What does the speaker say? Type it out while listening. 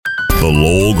The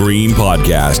Lowell Green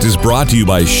Podcast is brought to you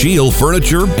by Shield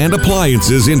Furniture and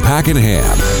Appliances in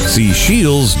Pakenham. See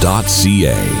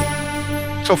shields.ca.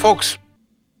 So, folks,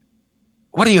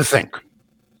 what do you think?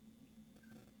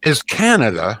 Is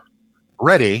Canada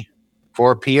ready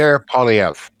for Pierre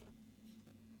Poilievre?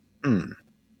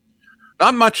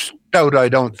 Not much doubt, I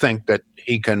don't think, that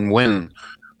he can win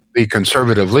the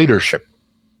Conservative leadership.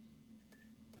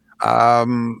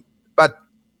 But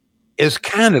is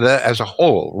Canada as a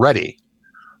whole ready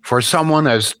for someone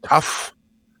as tough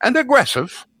and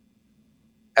aggressive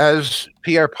as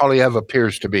Pierre Poilievre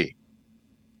appears to be?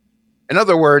 In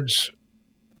other words,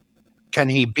 can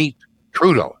he beat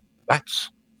Trudeau?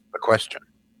 That's the question.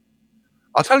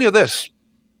 I'll tell you this.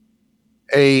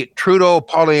 A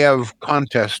Trudeau-Poilievre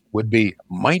contest would be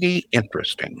mighty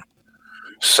interesting.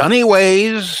 Sunny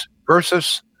Ways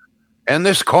versus, in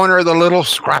this corner, the little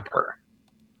scrapper.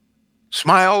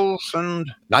 Smiles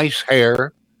and nice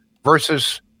hair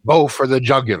versus bow for the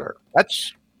jugular.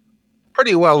 That's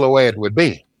pretty well the way it would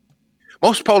be.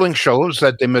 Most polling shows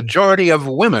that the majority of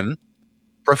women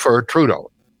prefer Trudeau.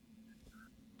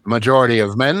 The majority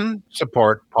of men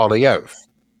support Poilievre.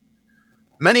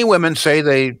 Many women say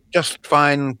they just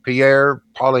find Pierre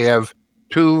Poilievre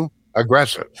too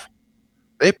aggressive.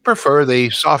 They prefer the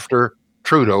softer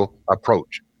Trudeau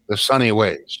approach, the sunny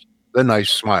ways, the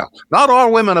nice smile. Not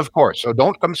all women, of course, so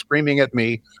don't come screaming at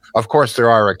me. Of course, there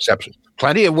are exceptions.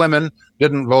 Plenty of women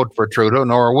didn't vote for Trudeau,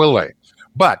 nor will they.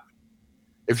 But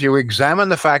if you examine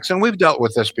the facts, and we've dealt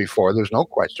with this before, there's no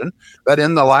question that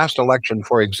in the last election,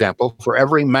 for example, for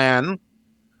every man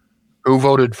who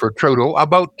voted for Trudeau,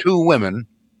 about 2 women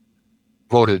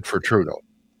voted for Trudeau.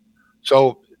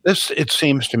 So this, it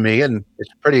seems to me, and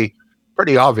it's pretty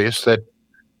obvious that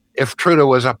if Trudeau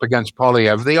was up against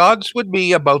Poilievre, the odds would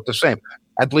be about the same,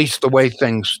 at least the way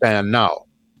things stand now.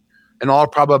 In all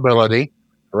probability,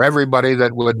 for everybody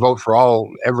that would vote for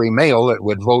every male that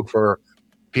would vote for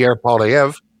Pierre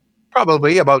Poilievre,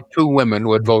 probably about 2 women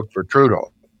would vote for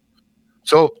Trudeau.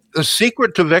 So the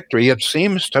secret to victory, it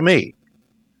seems to me,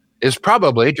 is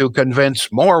probably to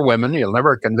convince more women, you'll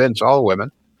never convince all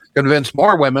women, convince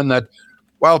more women that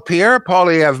while Pierre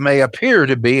Poilievre may appear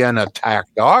to be an attack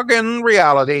dog, in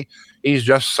reality, he's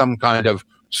just some kind of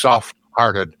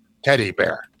soft-hearted teddy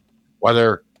bear.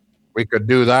 Whether we could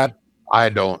do that, I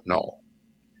don't know.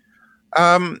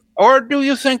 Or do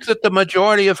you think that the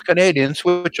majority of Canadians,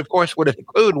 which of course would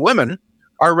include women,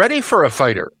 are ready for a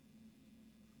fighter,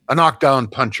 a knockdown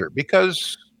puncher?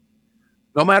 Because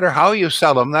no matter how you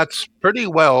sell him, that's pretty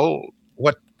well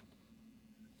what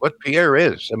Pierre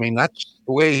is. I mean, that's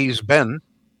the way he's been.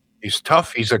 He's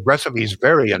tough, he's aggressive, he's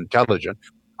very intelligent.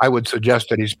 I would suggest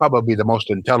that he's probably the most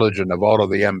intelligent of all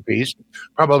of the MPs,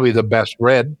 probably the best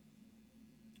read,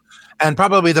 and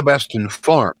probably the best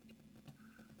informed.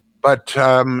 But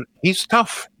he's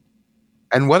tough.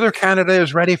 And whether Canada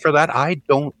is ready for that, I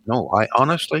don't know. I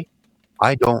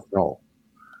don't know.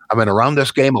 I've been around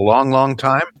this game a long, long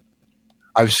time.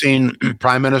 I've seen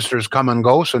prime ministers come and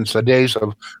go since the days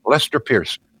of Lester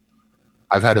Pearson.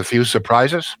 I've had a few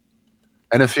surprises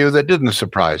and a few that didn't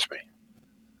surprise me.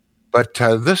 But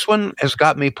this one has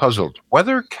got me puzzled.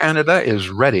 Whether Canada is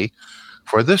ready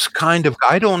for this kind of,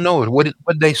 I don't know, would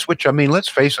they switch? I mean, let's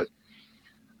face it.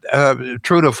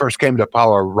 Trudeau first came to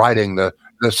power riding the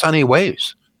sunny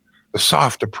ways, the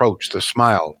soft approach, the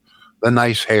smile, the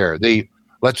nice hair, the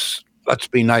let's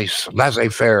be nice,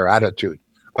 laissez-faire attitude.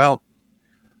 Well,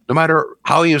 no matter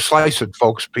how you slice it,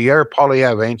 folks, Pierre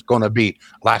Poilievre ain't going to be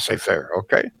laissez-faire,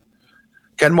 okay?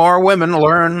 Can more women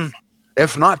learn,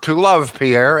 if not to love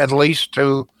Pierre, at least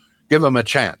to give him a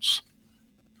chance?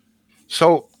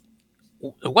 So,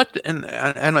 what? And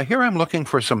here I'm looking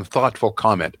for some thoughtful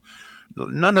comment.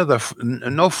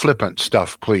 No flippant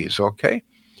stuff, please. Okay,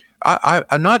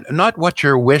 I'm not what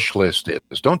your wish list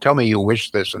is. Don't tell me you wish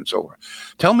this and so on.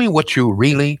 Tell me what you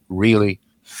really, really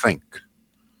think.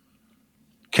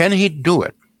 Can he do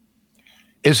it?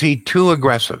 Is he too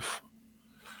aggressive?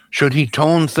 Should he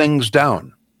tone things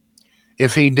down?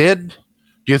 If he did,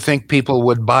 do you think people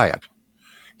would buy it?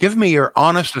 Give me your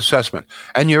honest assessment.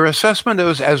 And your assessment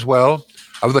is as well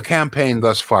of the campaign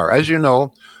thus far. As you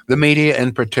know, the media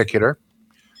in particular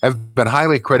have been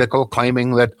highly critical,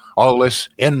 claiming that all this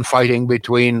infighting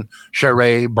between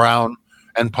Charest, Brown,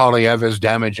 and Poilievre is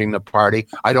damaging the party.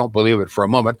 I don't believe it for a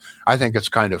moment. I think it's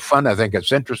kind of fun. I think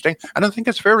it's interesting. And I think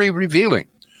it's very revealing.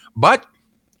 But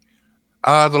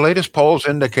the latest polls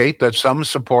indicate that some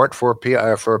support for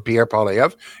Pierre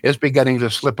Poilievre is beginning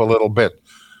to slip a little bit.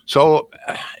 So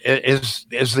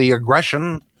is the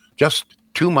aggression just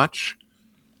too much?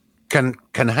 Can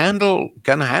Canada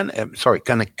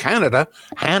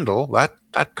handle that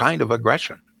that kind of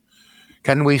aggression?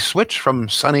 Can we switch from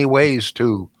sunny ways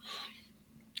to,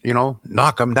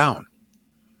 knock them down?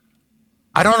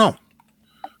 I don't know.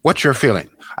 What's your feeling?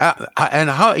 And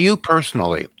how you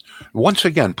personally, once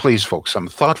again, please, folks, some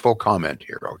thoughtful comment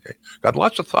here, okay? Got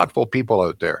lots of thoughtful people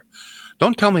out there.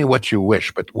 Don't tell me what you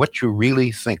wish, but what you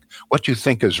really think, what you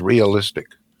think is realistic.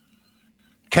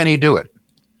 Can he do it?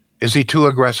 Is he too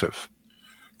aggressive?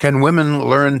 Can women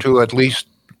learn to at least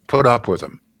put up with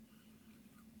him?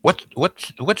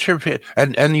 What's your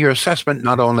and your assessment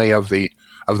not only of the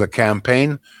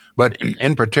campaign, but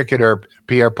in particular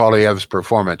Pierre Poilievre's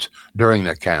performance during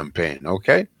the campaign?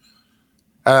 Okay,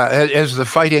 is the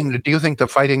fighting? Do you think the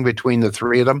fighting between the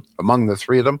three of them, among the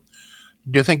three of them,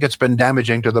 do you think it's been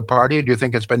damaging to the party? Do you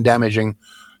think it's been damaging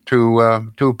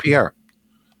to Pierre?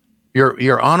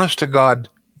 Your honest to God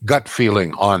gut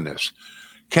feeling on this.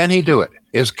 Can he do it?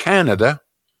 Is Canada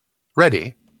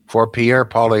ready for Pierre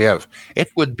Poilievre? It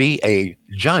would be a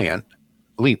giant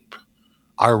leap.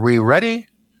 Are we ready?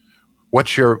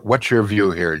 What's your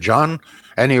view here, John?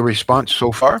 Any response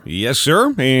so far? Yes,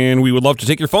 sir. And we would love to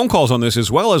take your phone calls on this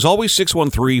as well. As always,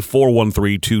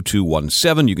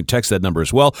 613-413-2217. You can text that number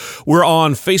as well. We're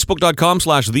on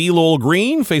Facebook.com/The Lowell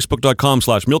Green,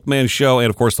 Facebook.com/Milkman Show, and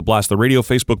of course the Blast the Radio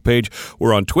Facebook page.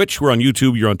 We're on Twitch, we're on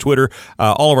YouTube, you're on Twitter.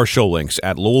 All of our show links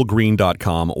at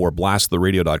lowellgreen.com or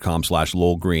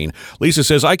blasttheradio.com/Lowell Green. Lisa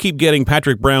says, I keep getting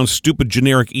Patrick Brown's stupid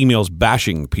generic emails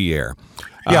bashing Pierre.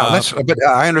 Yeah, but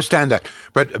I understand that.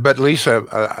 But Lisa,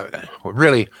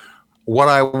 really, what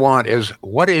I want is,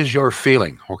 what is your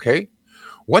feeling, okay?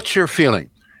 What's your feeling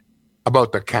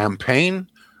about the campaign,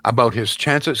 about his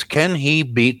chances? Can he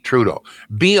beat Trudeau?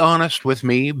 Be honest with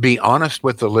me. Be honest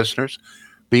with the listeners.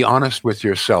 Be honest with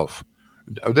yourself.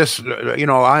 This,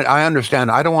 I understand.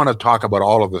 I don't want to talk about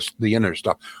all of this, the inner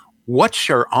stuff. What's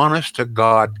your honest to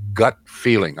God gut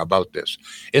feeling about this?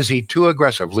 Is he too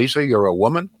aggressive? Lisa, you're a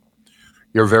woman.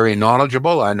 You're very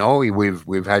knowledgeable. I know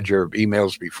we've had your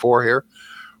emails before here.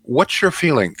 What's your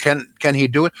feeling? Can he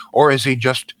do it, or is he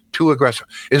just too aggressive?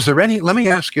 Is there any? Let me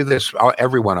ask you this,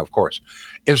 everyone, of course.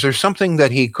 Is there something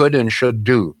that he could and should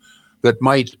do that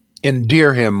might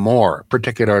endear him more,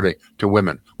 particularly to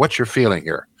women? What's your feeling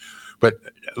here? But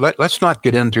let's not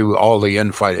get into all the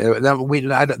infighting.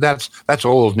 That's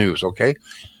old news. Okay,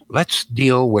 let's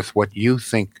deal with what you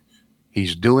think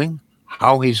he's doing,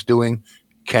 how he's doing.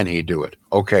 Can he do it?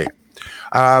 Okay.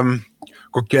 John,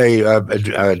 what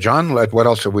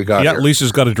else have we got here?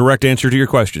 Lisa's got a direct answer to your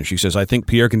question. She says, I think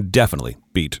Pierre can definitely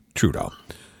beat Trudeau.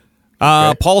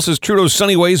 Okay. Paul says, Trudeau's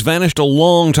sunny ways vanished a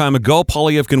long time ago.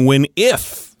 Poilievre can win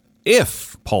if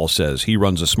Paul says he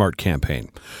runs a smart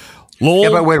campaign. Yeah,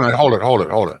 but wait a minute. Hold it.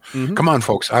 Mm-hmm. Come on,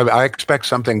 folks. I expect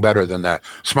something better than that.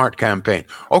 Smart campaign.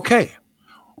 Okay.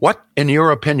 What, in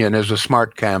your opinion, is a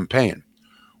smart campaign?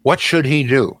 What should he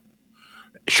do?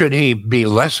 Should he be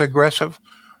less aggressive?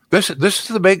 This is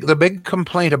the big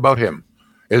complaint about him,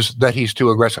 is that he's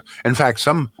too aggressive. In fact,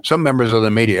 some members of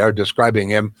the media are describing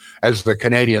him as the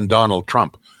Canadian Donald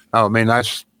Trump. Now, I mean,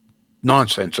 that's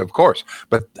nonsense, of course.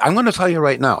 But I'm going to tell you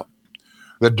right now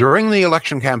that during the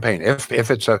election campaign, if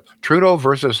it's a Trudeau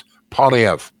versus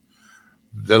Poilievre,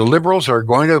 the Liberals are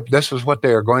going to, this is what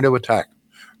they are going to attack.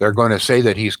 They're going to say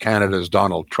that he's Canada's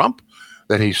Donald Trump,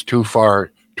 that he's too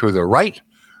far to the right,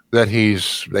 that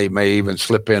they may even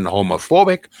slip in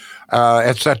homophobic,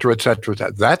 et cetera, et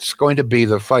cetera. That's going to be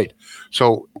the fight.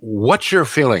 So what's your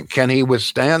feeling? Can he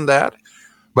withstand that?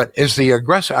 But is the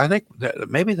aggressive, I think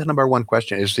maybe the number one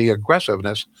question is the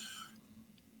aggressiveness.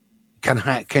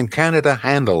 Can Canada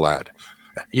handle that?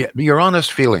 Your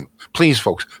honest feeling. Please,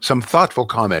 folks, some thoughtful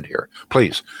comment here.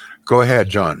 Please. Go ahead,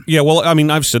 John. Yeah, well, I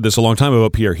mean, I've said this a long time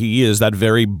about Pierre. He is that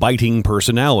very biting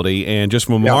personality, and just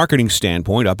from a marketing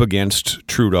standpoint, up against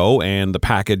Trudeau and the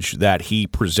package that he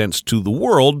presents to the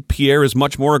world, Pierre is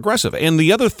much more aggressive. And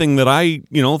the other thing that I,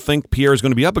 think Pierre is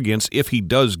going to be up against if he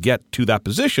does get to that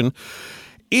position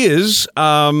is,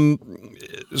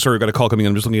 sorry, I've got a call coming in,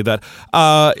 I'm just looking at that,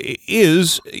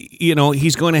 he's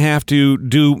going to have to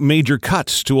do major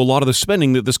cuts to a lot of the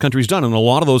spending that this country's done. And a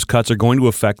lot of those cuts are going to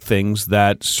affect things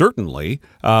that certainly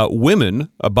women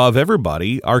above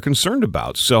everybody are concerned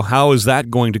about. So how is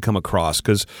that going to come across?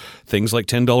 Because things like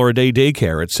 $10 a day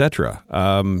daycare, et cetera,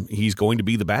 he's going to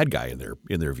be the bad guy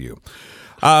in their view.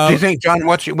 Do you think, John,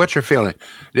 what's your feeling?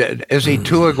 Is he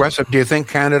too aggressive? Do you think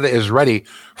Canada is ready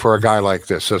for a guy like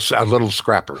this, a little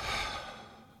scrapper?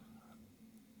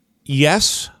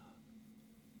 Yes,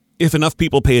 if enough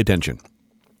people pay attention.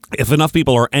 If enough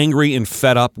people are angry and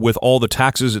fed up with all the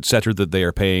taxes, et cetera, that they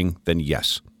are paying, then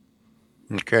yes.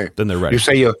 Okay. then they're ready. You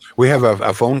say we have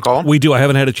a phone call? We do. I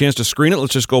haven't had a chance to screen it.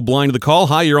 Let's just go blind to the call.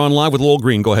 Hi, you're on live with Lowell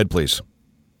Green. Go ahead, please.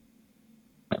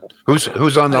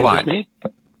 Who's on the line? Me?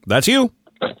 That's you.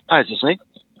 Hi, is this me?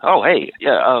 Oh, hey.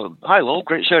 Yeah. Hi, Lowell.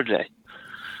 Great show today.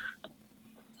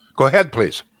 Go ahead,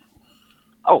 please.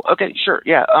 Oh, okay. Sure.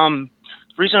 Yeah. The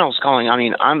reason I was calling, I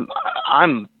mean, I'm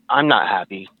not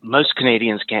happy. Most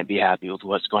Canadians can't be happy with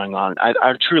what's going on.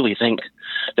 I truly think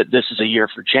that this is a year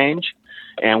for change,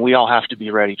 and we all have to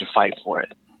be ready to fight for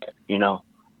it, you know.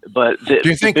 But the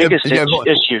biggest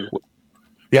issue...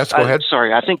 Yes, go ahead.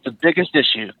 Sorry, I think the biggest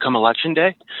issue come Election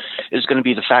Day is going to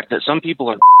be the fact that some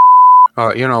people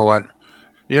are... You know what?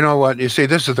 You see,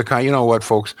 this is the kind... You know what,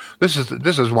 folks? This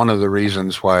is one of the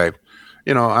reasons why,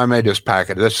 I made this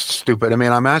packet. This is stupid. I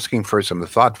mean, I'm asking for some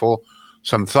thoughtful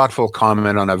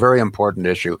comment on a very important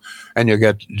issue, and you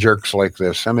get jerks like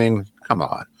this. I mean, come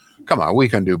on. We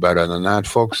can do better than that,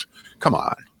 folks. Come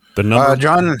on. The number,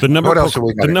 John. what else are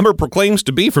we got? The number proclaims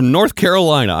to be from North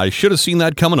Carolina. I should have seen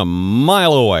that coming a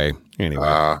mile away.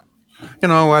 Anyway, you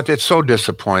know what? It's so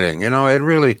disappointing.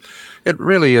 It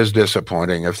really is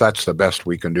disappointing if that's the best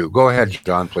we can do. Go ahead,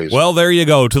 John, please. Well, there you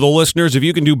go. To the listeners, if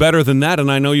you can do better than that,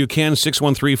 and I know you can,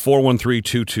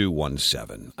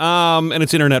 613-413-2217. And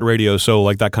it's internet radio, so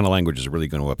like that kind of language is really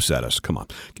going to upset us. Come on,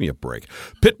 give me a break.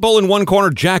 Pitbull in one corner,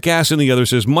 Jackass in the other,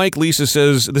 says Mike. Lisa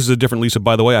says, this is a different Lisa,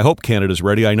 by the way. I hope Canada's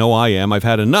ready. I know I am. I've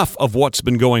had enough of what's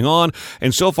been going on,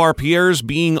 and so far Pierre's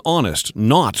being honest,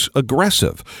 not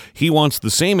aggressive. He wants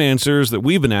the same answers that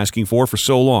we've been asking for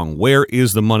so long. Where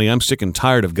is the money? I'm sick and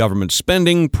tired of government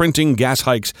spending, printing, gas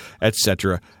hikes,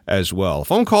 etc. as well.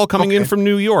 Phone call coming in from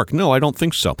New York. No, I don't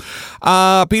think so.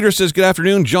 Peter says, good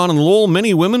afternoon, John and Lowell.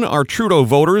 Many women are Trudeau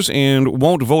voters and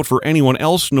won't vote for anyone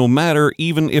else, no matter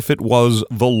even if it was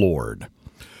the Lord.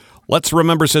 Let's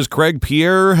remember, says Craig,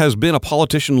 Pierre has been a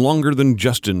politician longer than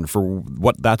Justin, for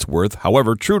what that's worth.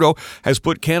 However, Trudeau has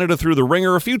put Canada through the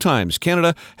ringer a few times.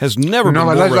 Canada has never been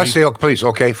more ready. Let's say, please,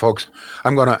 okay, folks.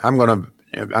 I'm gonna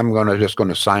just going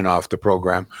to sign off the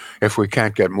program if we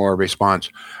can't get more response.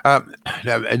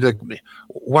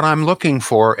 What I'm looking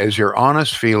for is your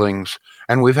honest feelings,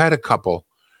 and we've had a couple.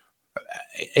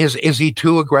 Is he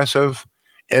too aggressive?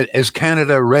 Is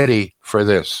Canada ready for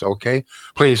this? Okay,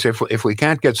 please. If we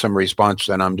can't get some response,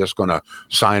 then I'm just going to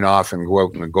sign off and go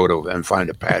out and find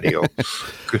a patio.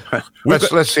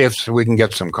 let's see if we can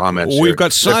get some comments. We've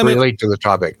got Simon that relate to the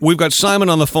topic. We've got Simon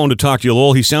on the phone to talk to you,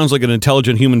 Lowell. He sounds like an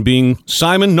intelligent human being.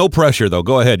 Simon, no pressure though.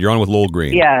 Go ahead. You're on with Lowell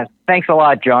Green. Yeah, thanks a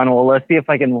lot, John. Well, let's see if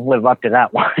I can live up to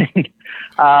that one.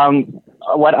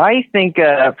 What I think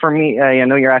for me, I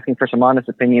know you're asking for some honest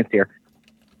opinions here.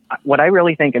 What I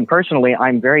really think, and personally,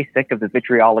 I'm very sick of the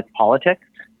vitriolic politics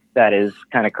that is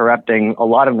kind of corrupting a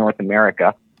lot of North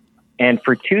America. And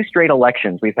for 2 straight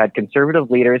elections, we've had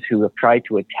conservative leaders who have tried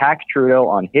to attack Trudeau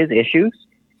on his issues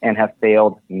and have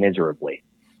failed miserably.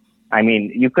 I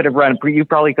mean, you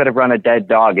probably could have run a dead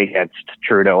dog against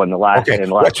Trudeau in the last. Okay,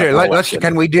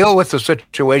 can we deal with the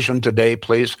situation today,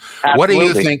 please? Absolutely. What do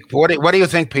you think? What do you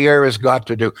think Pierre has got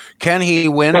to do? Can he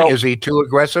win? Is he too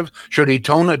aggressive? Should he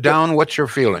tone it down? What's your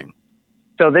feeling?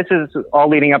 So this is all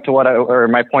leading up to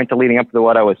my point to leading up to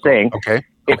what I was saying. Okay.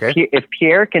 If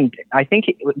Pierre can, I think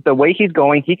the way he's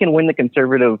going, he can win the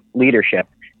conservative leadership.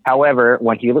 However,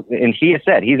 he has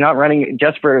said he's not running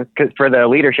just for the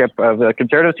leadership of the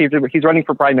Conservatives. He's running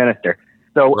for Prime Minister.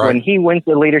 So When he wins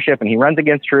the leadership and he runs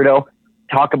against Trudeau,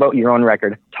 talk about your own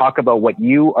record. Talk about what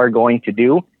you are going to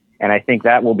do, and I think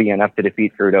that will be enough to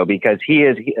defeat Trudeau because he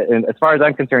is, as far as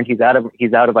I'm concerned, he's out of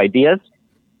ideas.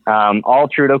 All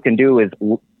Trudeau can do is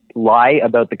lie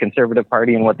about the Conservative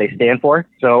Party and what they stand for.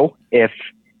 So if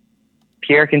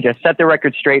Pierre can just set the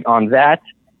record straight on that.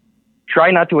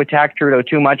 Try not to attack Trudeau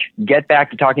too much. Get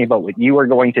back to talking about what you are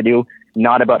going to do,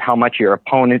 not about how much your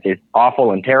opponent is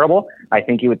awful and terrible. I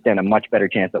think you would stand a much better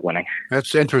chance at winning.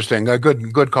 That's interesting. A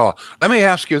good call. Let me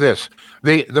ask you this.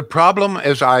 The problem,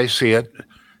 as I see it,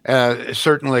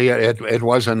 certainly it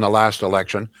was in the last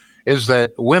election, is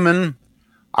that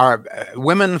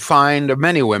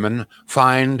many women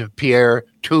find Pierre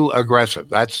too aggressive.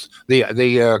 That's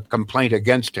the complaint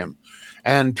against him.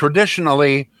 And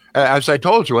traditionally, as I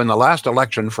told you, in the last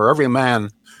election, for every man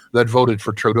that voted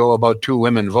for Trudeau, about 2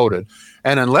 women voted.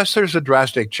 And unless there's a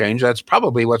drastic change, that's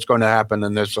probably what's going to happen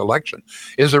in this election.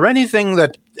 Is there anything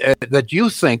that you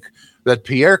think that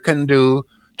Pierre can do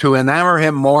to enamor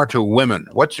him more to women?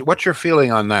 What's your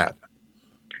feeling on that?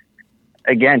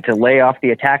 Again, to lay off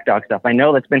the attack dog stuff. I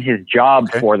know that's been his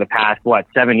job for the past,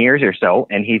 7 years or so,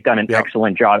 and he's done an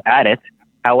excellent job at it.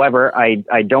 However,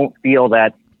 I don't feel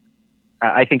that.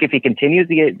 I think if he continues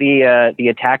the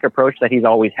attack approach that he's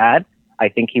always had, I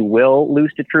think he will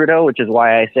lose to Trudeau, which is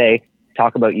why I say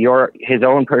talk about his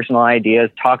own personal ideas.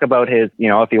 Talk about his,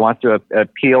 if he wants to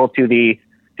appeal to the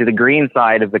green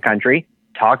side of the country.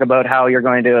 Talk about how you're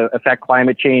going to affect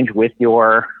climate change with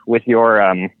your with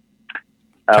the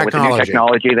new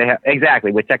technology they have.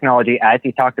 Exactly, with technology, as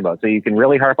he talked about. So you can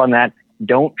really harp on that.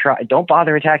 Don't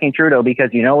bother attacking Trudeau,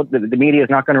 because the media is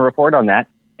not going to report on that,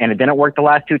 and it didn't work the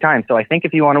last 2 times. So I think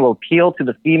if you want to appeal to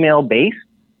the female base,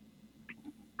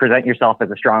 present yourself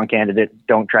as a strong candidate.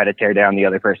 Don't try to tear down the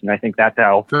other person. I think that's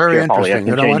how Pierre Poilievre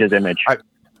can change his image.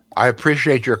 I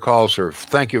appreciate your call, sir.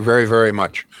 Thank you very, very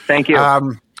much. Thank you.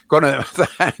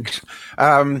 Thanks.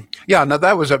 No,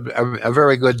 that was a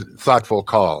very good, thoughtful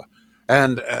call.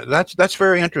 And that's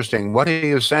very interesting. What he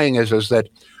is saying is that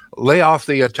lay off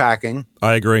the attacking.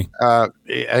 I agree. I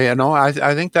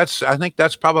think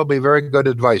that's probably very good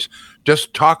advice.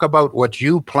 Just talk about what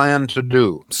you plan to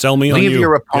do. Sell me on you. Leave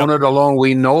your opponent alone.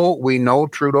 We know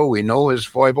Trudeau. We know his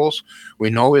foibles. We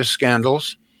know his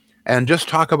scandals. And just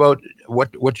talk about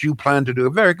what you plan to do.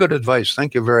 Very good advice.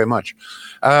 Thank you very much.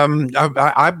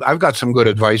 I've got some good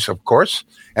advice, of course,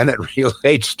 and it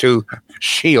relates to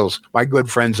Shields, my good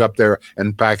friends up there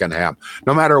in Pakenham.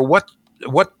 No matter what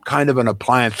kind of an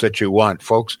appliance that you want,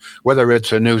 folks, whether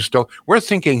it's a new stove. We're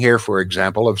thinking here, for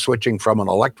example, of switching from an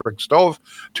electric stove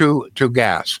to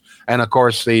gas. And of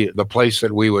course, the place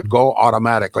that we would go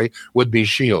automatically would be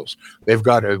Shields. They've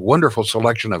got a wonderful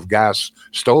selection of gas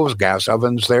stoves, gas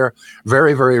ovens there.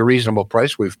 Very, very reasonable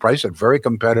price. We've priced it very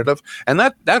competitive. And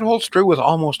that holds true with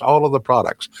almost all of the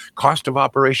products. Cost of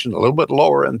operation a little bit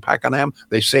lower in Pakenham.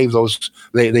 They save those,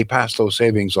 they pass those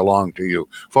savings along to you.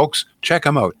 Folks, check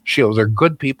them out. Shields are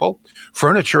good people.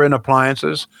 Furniture and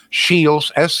appliances.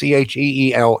 Shields,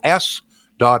 SCHEELS.ca.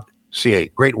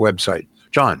 Great website.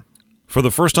 John. For the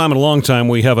first time in a long time,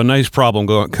 we have a nice problem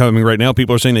coming right now.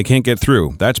 People are saying they can't get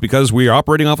through. That's because we are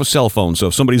operating off a cell phone. So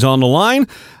if somebody's on the line,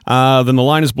 then the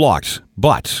line is blocked.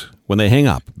 But when they hang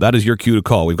up, that is your cue to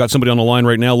call. We've got somebody on the line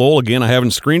right now. Lowell, again, I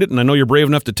haven't screened it, and I know you're brave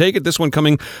enough to take it. This one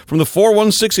coming from the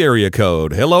 416 area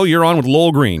code. Hello, you're on with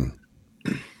Lowell Green.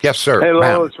 Yes, sir. Hey,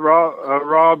 Lowell, it's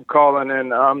Rob calling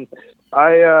in.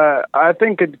 I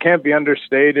think it can't be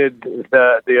understated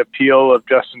the appeal of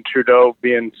Justin Trudeau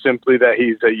being simply that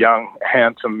he's a young,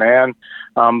 handsome man.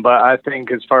 But I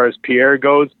think as far as Pierre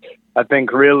goes, I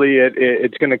think really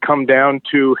it's going to come down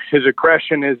to his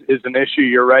aggression is an issue.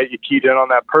 You're right. You keyed in on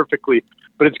that perfectly.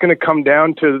 But it's going to come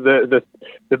down to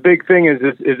the big thing is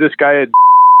this guy a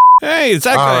Hey, it's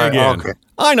that guy again. Okay.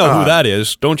 I know who that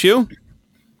is, don't you?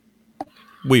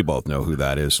 We both know who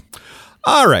that is.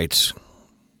 All right.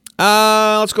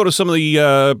 Let's go to some of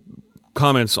the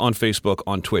comments on Facebook,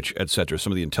 on Twitch, etc.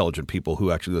 Some of the intelligent people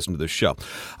who actually listen to this show.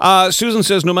 Susan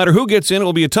says, no matter who gets in, it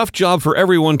will be a tough job for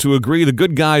everyone to agree. The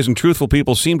good guys and truthful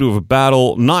people seem to have a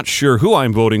battle. Not sure who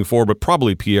I'm voting for, but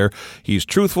probably Pierre. He's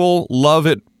truthful. Love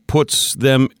it puts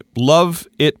them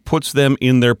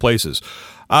in their places.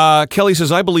 Kelly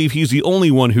says, I believe he's the only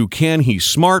one who can. He's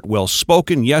smart,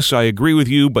 well-spoken. Yes, I agree with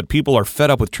you, but people are fed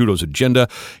up with Trudeau's agenda.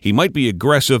 He might be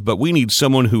aggressive, but we need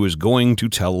someone who is going to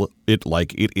tell it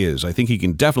like it is. I think he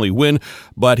can definitely win,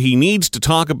 but he needs to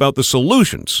talk about the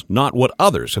solutions, not what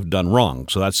others have done wrong.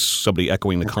 So that's somebody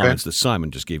echoing the comments that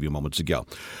Simon just gave you moments ago.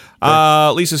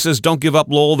 Lisa says, don't give up,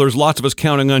 Lowell. There's lots of us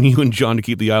counting on you and John to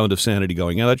keep the island of sanity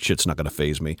going. Yeah, that shit's not going to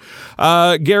faze me.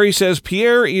 Jerry says,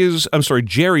 Pierre is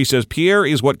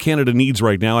what Canada needs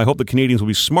right now. I hope the Canadians will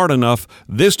be smart enough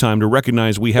this time to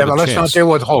recognize we have a chance. Let's not deal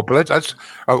with hope. Let's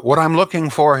what I'm looking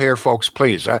for here, folks,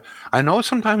 please. I know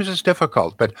sometimes it's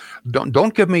difficult, but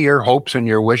don't give me your hopes and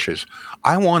your wishes.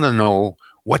 I want to know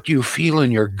what you feel in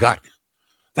your gut.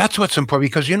 That's what's important,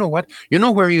 because you know what? You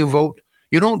know where you vote?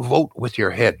 You don't vote with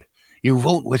your head. You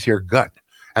vote with your gut.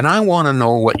 And I want to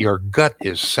know what your gut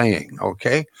is saying,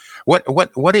 okay? What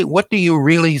do you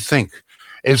really think?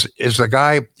 Is the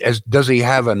guy, does he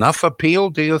have enough appeal,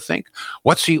 do you think?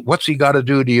 What's he got to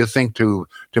do, do you think, to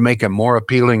make him more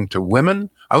appealing to women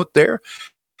out there?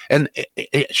 And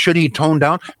should he tone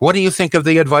down? What do you think of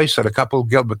the advice that a couple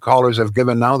of callers have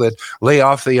given now, that lay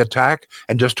off the attack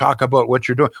and just talk about what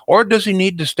you're doing? Or does he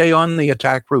need to stay on the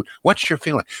attack route? What's your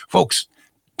feeling? Folks,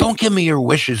 don't give me your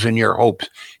wishes and your hopes.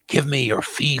 Give me your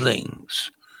feelings.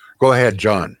 Go ahead,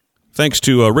 John. Thanks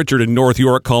to Richard in North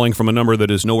York calling from a number that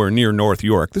is nowhere near North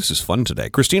York. This is fun today.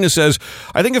 Christina says,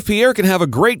 I think if Pierre can have a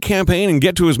great campaign and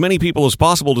get to as many people as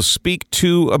possible to speak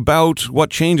to about what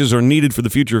changes are needed for the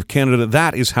future of Canada,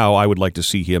 that is how I would like to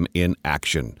see him in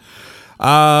action.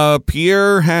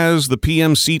 Pierre has the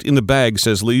PM seat in the bag,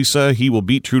 says Lisa. He will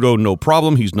beat Trudeau, no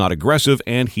problem. He's not aggressive,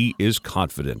 and he is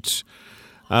confident.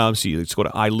 Let's see. Let's go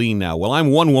to Eileen now. Well, I'm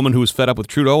one woman who is fed up with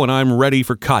Trudeau, and I'm ready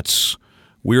for cuts.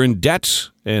 We're in debt,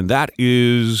 and that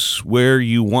is where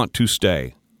you want to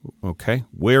stay. Okay?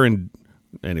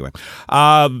 Anyway,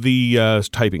 the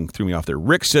typing threw me off there.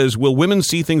 Rick says, will women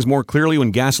see things more clearly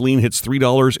when gasoline hits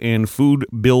 $3 and food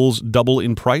bills double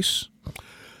in price?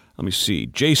 Let me see.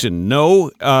 Jason,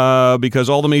 no, because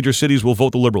all the major cities will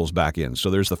vote the Liberals back in. So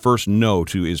there's the first no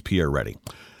to is Pierre ready.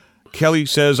 Kelly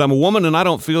says, I'm a woman and I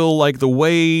don't feel that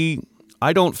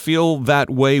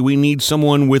way. We need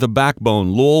someone with a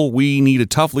backbone. Lowell, we need a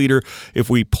tough leader. If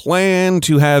we plan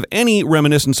to have any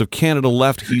reminiscence of Canada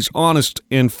left, he's honest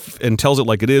and tells it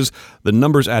like it is. The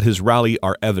numbers at his rally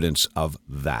are evidence of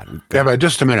that. Yeah, but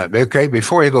just a minute, okay?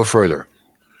 Before you go further,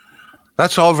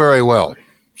 that's all very well.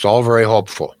 It's all very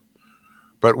hopeful.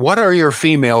 But what are your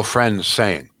female friends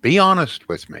saying? Be honest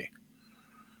with me.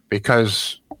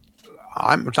 Because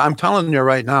I'm telling you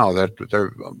right now that there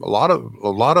are a lot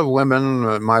of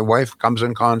women. My wife comes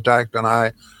in contact,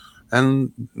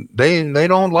 and they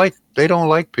don't like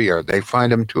Pierre. They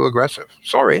find him too aggressive.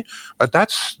 Sorry, but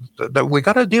that's we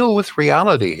got to deal with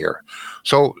reality here.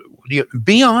 So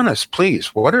be honest, please.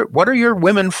 What are your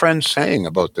women friends saying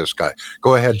about this guy?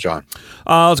 Go ahead, John.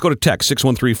 Let's go to text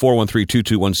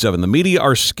 613-413-2217. The media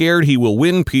are scared he will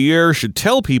win. Pierre should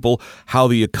tell people how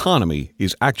the economy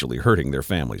is actually hurting their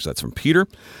families. That's from Peter.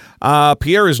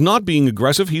 Pierre is not being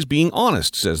aggressive. He's being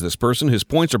honest, says this person. His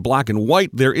points are black and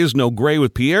white. There is no gray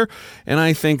with Pierre, and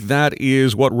I think that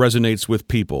is what resonates with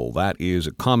people. That is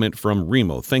a comment from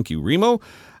Remo. Thank you, Remo.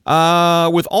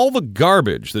 With all the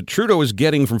garbage that Trudeau is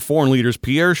getting from foreign leaders,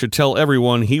 Pierre should tell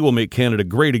everyone he will make Canada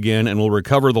great again and will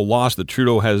recover the loss that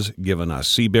Trudeau has given us.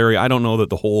 See, Barry, I don't know that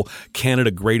the whole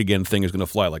Canada great again thing is going to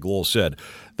fly. Like Lowell said,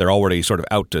 they're already sort of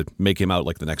out to make him out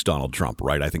like the next Donald Trump,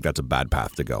 right? I think that's a bad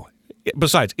path to go.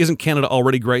 Besides, isn't Canada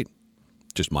already great?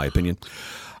 Just my opinion.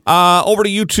 Over to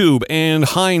YouTube, and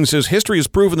Hines says, history has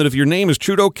proven that if your name is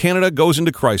Trudeau, Canada goes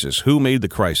into crisis. Who made the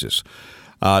crisis?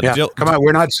 Come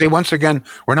on, once again,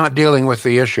 we're not dealing with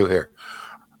the issue here.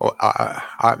 All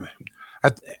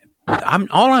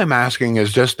I'm asking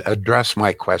is just address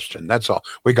my question. That's all.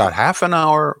 We got half an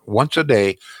hour once a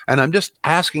day, and I'm just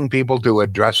asking people to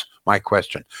address my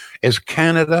question. Is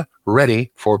Canada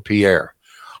ready for Pierre?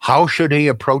 How should he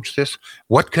approach this?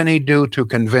 What can he do to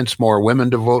convince more women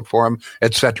to vote for him,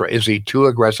 etc.? Is he too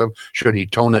aggressive? Should he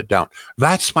tone it down?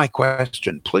 That's my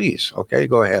question, please. Okay,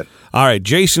 go ahead. All right,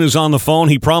 Jason is on the phone.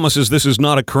 He promises this is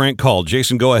not a crank call.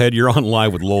 Jason, go ahead. You're on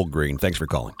live with Lowell Green. Thanks for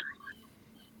calling.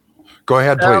 Go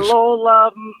ahead, please.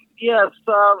 Lowell, yes,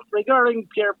 regarding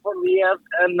Pierre Poilievre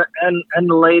and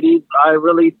the ladies, I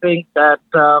really think that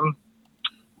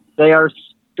they are,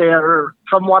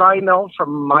 from what I know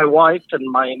from my wife and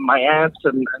my aunts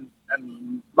and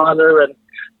mother, and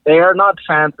they are not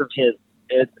fans of his.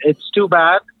 It's too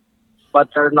bad, but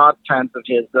they're not fans of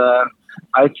his.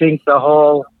 I think the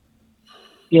whole,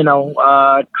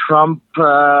 Trump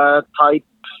type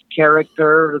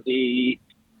character, the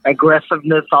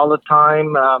aggressiveness all the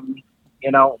time,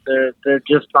 they're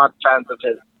just not fans of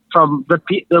his. From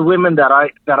the women that I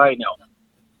know.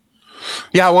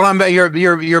 Yeah, well,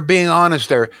 you're being honest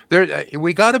there.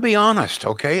 We got to be honest,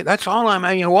 okay? That's all I'm.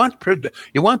 You want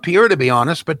Pierre to be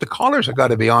honest, but the callers have got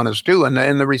to be honest too, and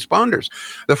the responders.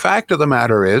 The fact of the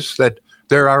matter is that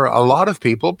there are a lot of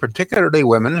people, particularly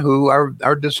women, who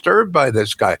are disturbed by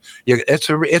this guy.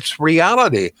 It's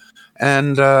reality,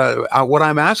 and what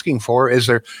I'm asking for is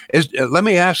let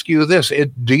me ask you this: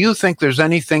 do you think there's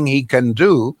anything he can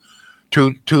do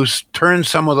to turn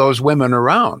some of those women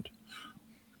around?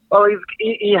 Well,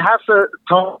 he has to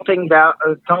tone things down,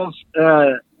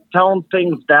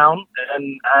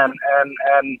 and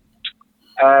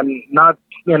not,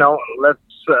 let's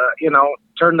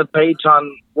turn the page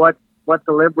on what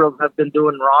the Liberals have been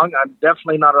doing wrong. I'm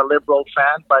definitely not a Liberal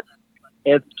fan, but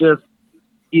it's just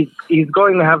he's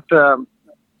going to have to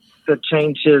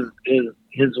change his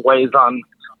ways on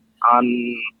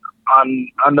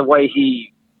the way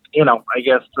he, I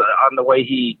guess on the way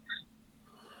he.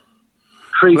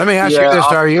 Let me ask you this: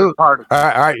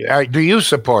 do you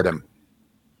support him?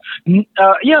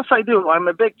 Yes, I do. I'm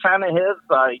a big fan of his.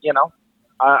 I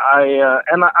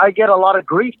get a lot of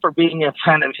grief for being a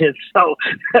fan of his. So,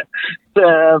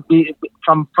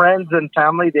 from friends and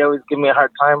family, they always give me a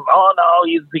hard time. Oh no,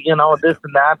 he's this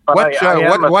and that. But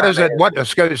what is it?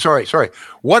 Sorry.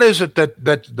 What is it that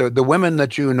the women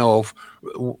that you know,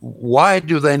 why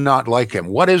do they not like him?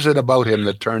 What is it about him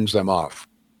that turns them off?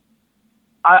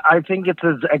 I think it's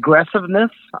his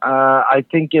aggressiveness. I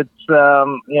think it's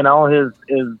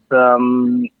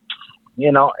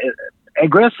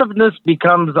aggressiveness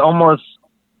becomes almost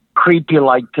creepy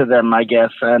like to them, I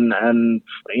guess, and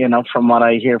from what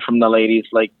I hear from the ladies,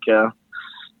 like.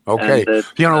 Okay,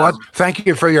 you know what? Thank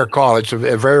you for your call. It's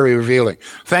very revealing.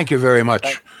 Thank you very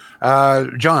much.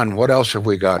 John, what else have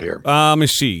we got here? Let me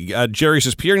see. Jerry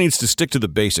says, Pierre needs to stick to the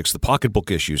basics, the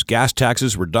pocketbook issues, gas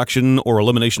taxes, reduction or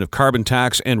elimination of carbon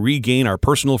tax, and regain our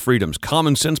personal freedoms.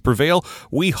 Common sense prevail?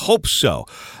 We hope so.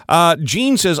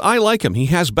 Gene says, I like him. He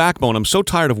has backbone. I'm so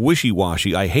tired of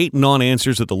wishy-washy. I hate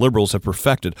non-answers that the Liberals have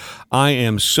perfected. I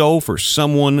am so for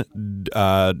someone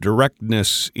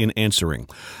directness in answering.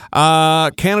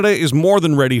 Canada is more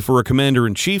than ready for a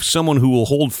commander-in-chief, someone who will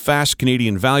hold fast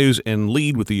Canadian values and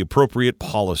lead with the appropriate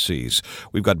policies.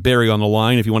 We've got Barry on the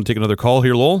line. If you want to take another call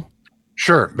here, Lowell.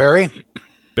 Sure. Barry?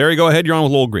 Barry, go ahead. You're on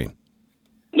with Lowell Green.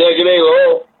 Yeah, good day,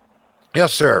 Lowell.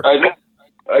 Yes, sir. I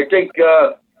think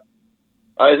I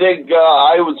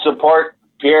would support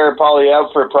Pierre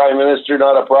Poilievre for Prime Minister,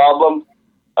 not a problem.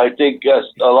 I think a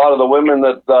lot of the women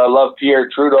that love Pierre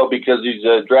Trudeau because he's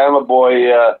a drama boy,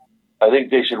 I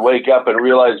think they should wake up and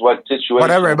realize what situation.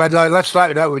 Whatever, but let's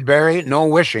start that with Barry. No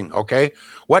wishing, okay?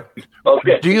 What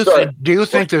do you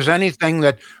think there's anything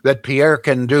that Pierre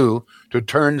can do to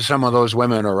turn some of those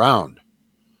women around?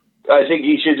 I think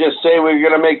he should just say we're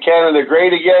going to make Canada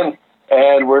great again,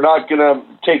 and we're not going to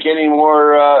take any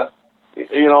more.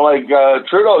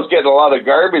 Trudeau's getting a lot of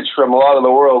garbage from a lot of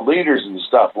the world leaders and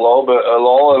stuff,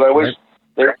 Lowell, and I wish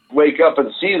they'd wake up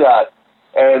and see that.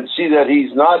 And see that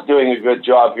he's not doing a good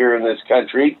job here in this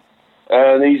country.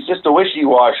 And he's just a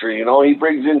wishy-washer, He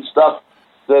brings in stuff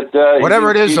that...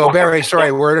 Whatever it is, though, Barry,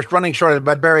 sorry, we're just running short.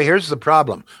 But, Barry, here's the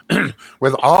problem.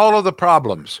 With all of the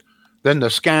problems, then the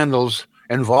scandals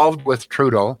involved with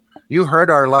Trudeau, you heard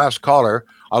our last caller,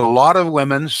 a lot of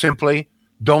women simply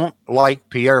don't like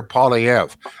Pierre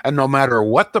Poilievre. And no matter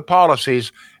what the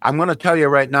policies, I'm going to tell you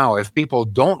right now, if people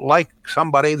don't like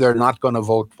somebody, they're not going to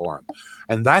vote for him.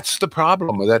 And that's the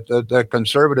problem that the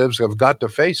Conservatives have got to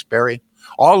face, Barry.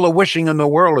 All the wishing in the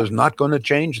world is not going to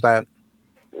change that.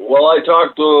 Well, I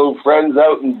talked to friends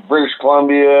out in British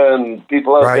Columbia and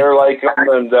people out there like him,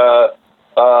 and a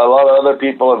lot of other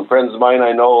people and friends of mine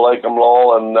I know like him,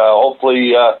 Lowell, and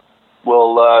hopefully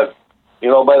we'll,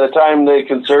 by the time the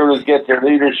Conservatives get their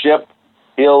leadership,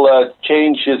 he'll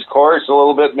change his course a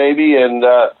little bit maybe, and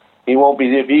he won't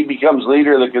be, if he becomes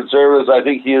leader of the Conservatives, I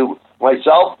think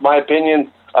my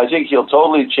opinion, I think he'll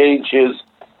totally change his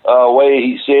way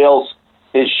he sails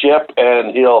his ship,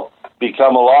 and he'll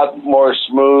become a lot more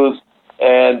smooth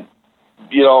and,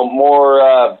 more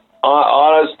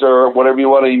honest, or whatever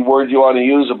word you want to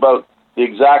use about the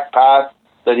exact path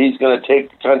that he's going to take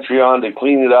the country on to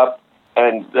clean it up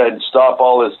and stop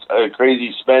all this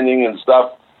crazy spending and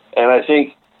stuff. And I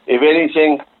think, if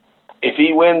anything, if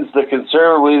he wins the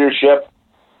Conservative leadership,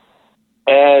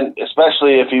 and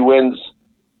especially if he wins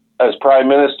as Prime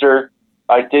Minister,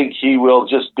 I think he will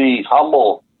just be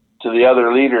humble to the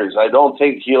other leaders. I don't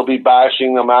think he'll be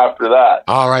bashing them after that.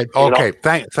 All right. Okay.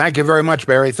 Thank you very much,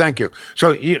 Barry. Thank you.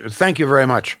 So thank you very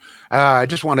much. I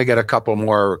just want to get a couple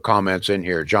more comments in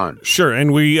here, John. Sure,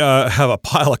 and we have a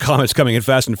pile of comments coming in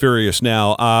fast and furious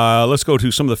now. Let's go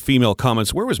to some of the female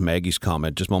comments. Where was Maggie's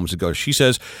comment just moments ago? She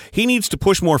says, he needs to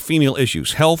push more female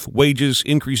issues, health, wages,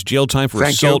 increased jail time for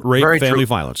assault, rape, family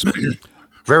violence.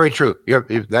 Very true.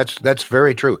 That's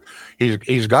very true.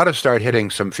 He's got to start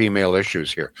hitting some female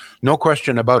issues here. No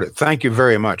question about it. Thank you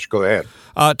very much. Go ahead.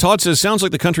 Todd says, sounds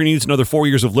like the country needs another 4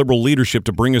 years of Liberal leadership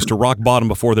to bring us to rock bottom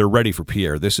before they're ready for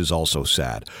Pierre. This is also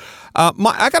sad.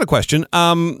 I got a question.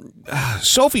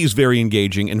 Sophie is very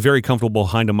engaging and very comfortable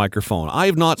behind a microphone. I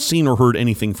have not seen or heard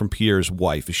anything from Pierre's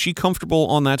wife. Is she comfortable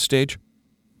on that stage?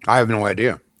 I have no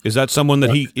idea. Is that someone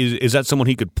that is that someone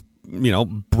he could,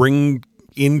 bring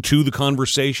into the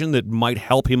conversation that might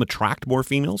help him attract more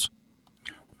females?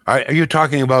 Are you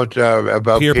talking about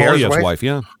Pierre Poilievre's wife?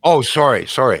 Yeah. Oh, sorry.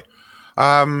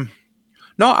 No,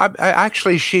 I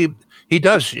actually he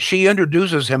does. She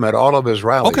introduces him at all of his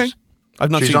rallies. Okay,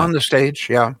 I've not. She's seen on the stage.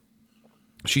 Yeah.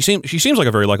 She seems like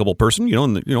a very likable person.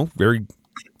 Very.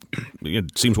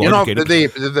 It seems well educated.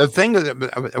 The thing,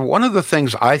 one of the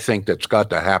things I think that's got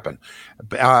to happen,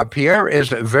 Pierre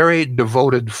is a very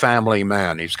devoted family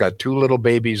man. He's got 2 little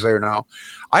babies there now.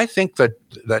 I think that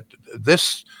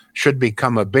this should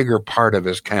become a bigger part of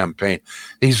his campaign.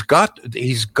 He's got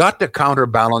to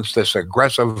counterbalance this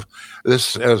aggressive,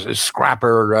 this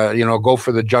scrapper, go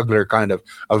for the juggler kind of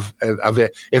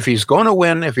it. If he's going to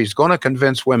win, if he's going to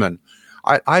convince women,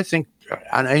 I think.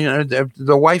 And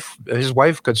his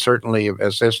wife could certainly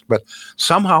assist, but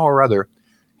somehow or other,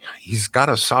 he's got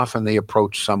to soften the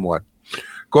approach somewhat.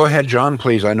 Go ahead, John,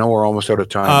 please. I know we're almost out of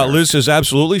time. Liz says,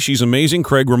 absolutely. She's amazing.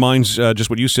 Craig reminds just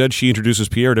what you said. She introduces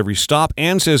Pierre at every stop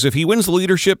and says, if he wins the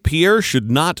leadership, Pierre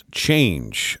should not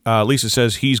change. Lisa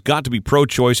says, he's got to be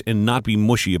pro-choice and not be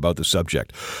mushy about the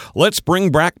subject. Let's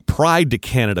bring back pride to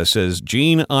Canada, says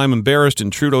Jean. I'm embarrassed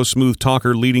and Trudeau smooth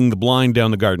talker leading the blind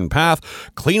down the garden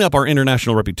path. Clean up our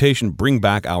international reputation. Bring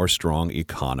back our strong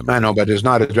economy. I know, but it's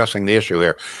not addressing the issue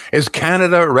here. Is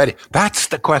Canada ready? That's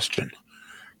the question.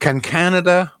 Can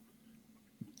Canada,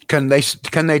 can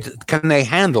they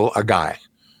handle a guy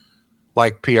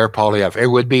like Pierre Poilievre? It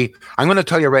would be, I'm going to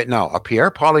tell you right now, a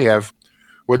Pierre Poilievre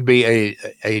would be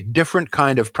a different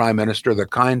kind of prime minister, the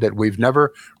kind that we've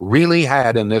never really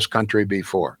had in this country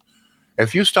before.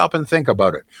 If you stop and think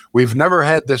about it, we've never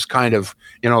had this kind of,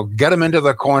 get him into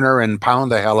the corner and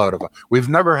pound the hell out of him. We've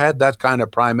never had that kind of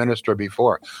prime minister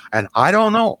before. And I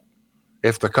don't know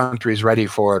if the country's ready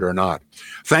for it or not.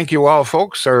 Thank you all,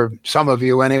 folks, or some of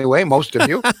you anyway, most of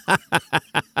you.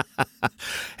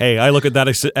 Hey, I look at that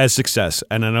as success,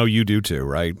 and I know you do too,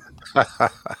 right?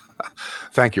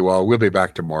 Thank you all. We'll be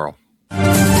back tomorrow.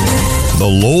 The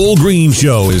Lowell Green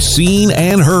Show is seen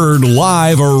and heard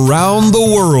live around the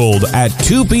world at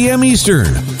 2 p.m.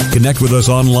 Eastern. Connect with us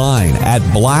online at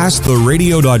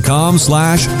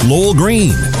blasttheradio.com/Lowell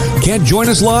Green. Can't join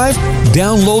us live?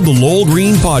 Download the Lowell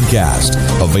Green Podcast.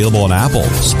 Available on Apple,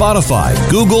 Spotify,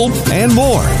 Google, and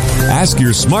more. Ask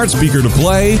your smart speaker to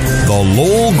play the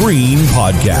Lowell Green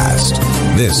Podcast.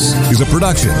 This is a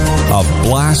production of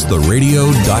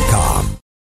blasttheradio.com.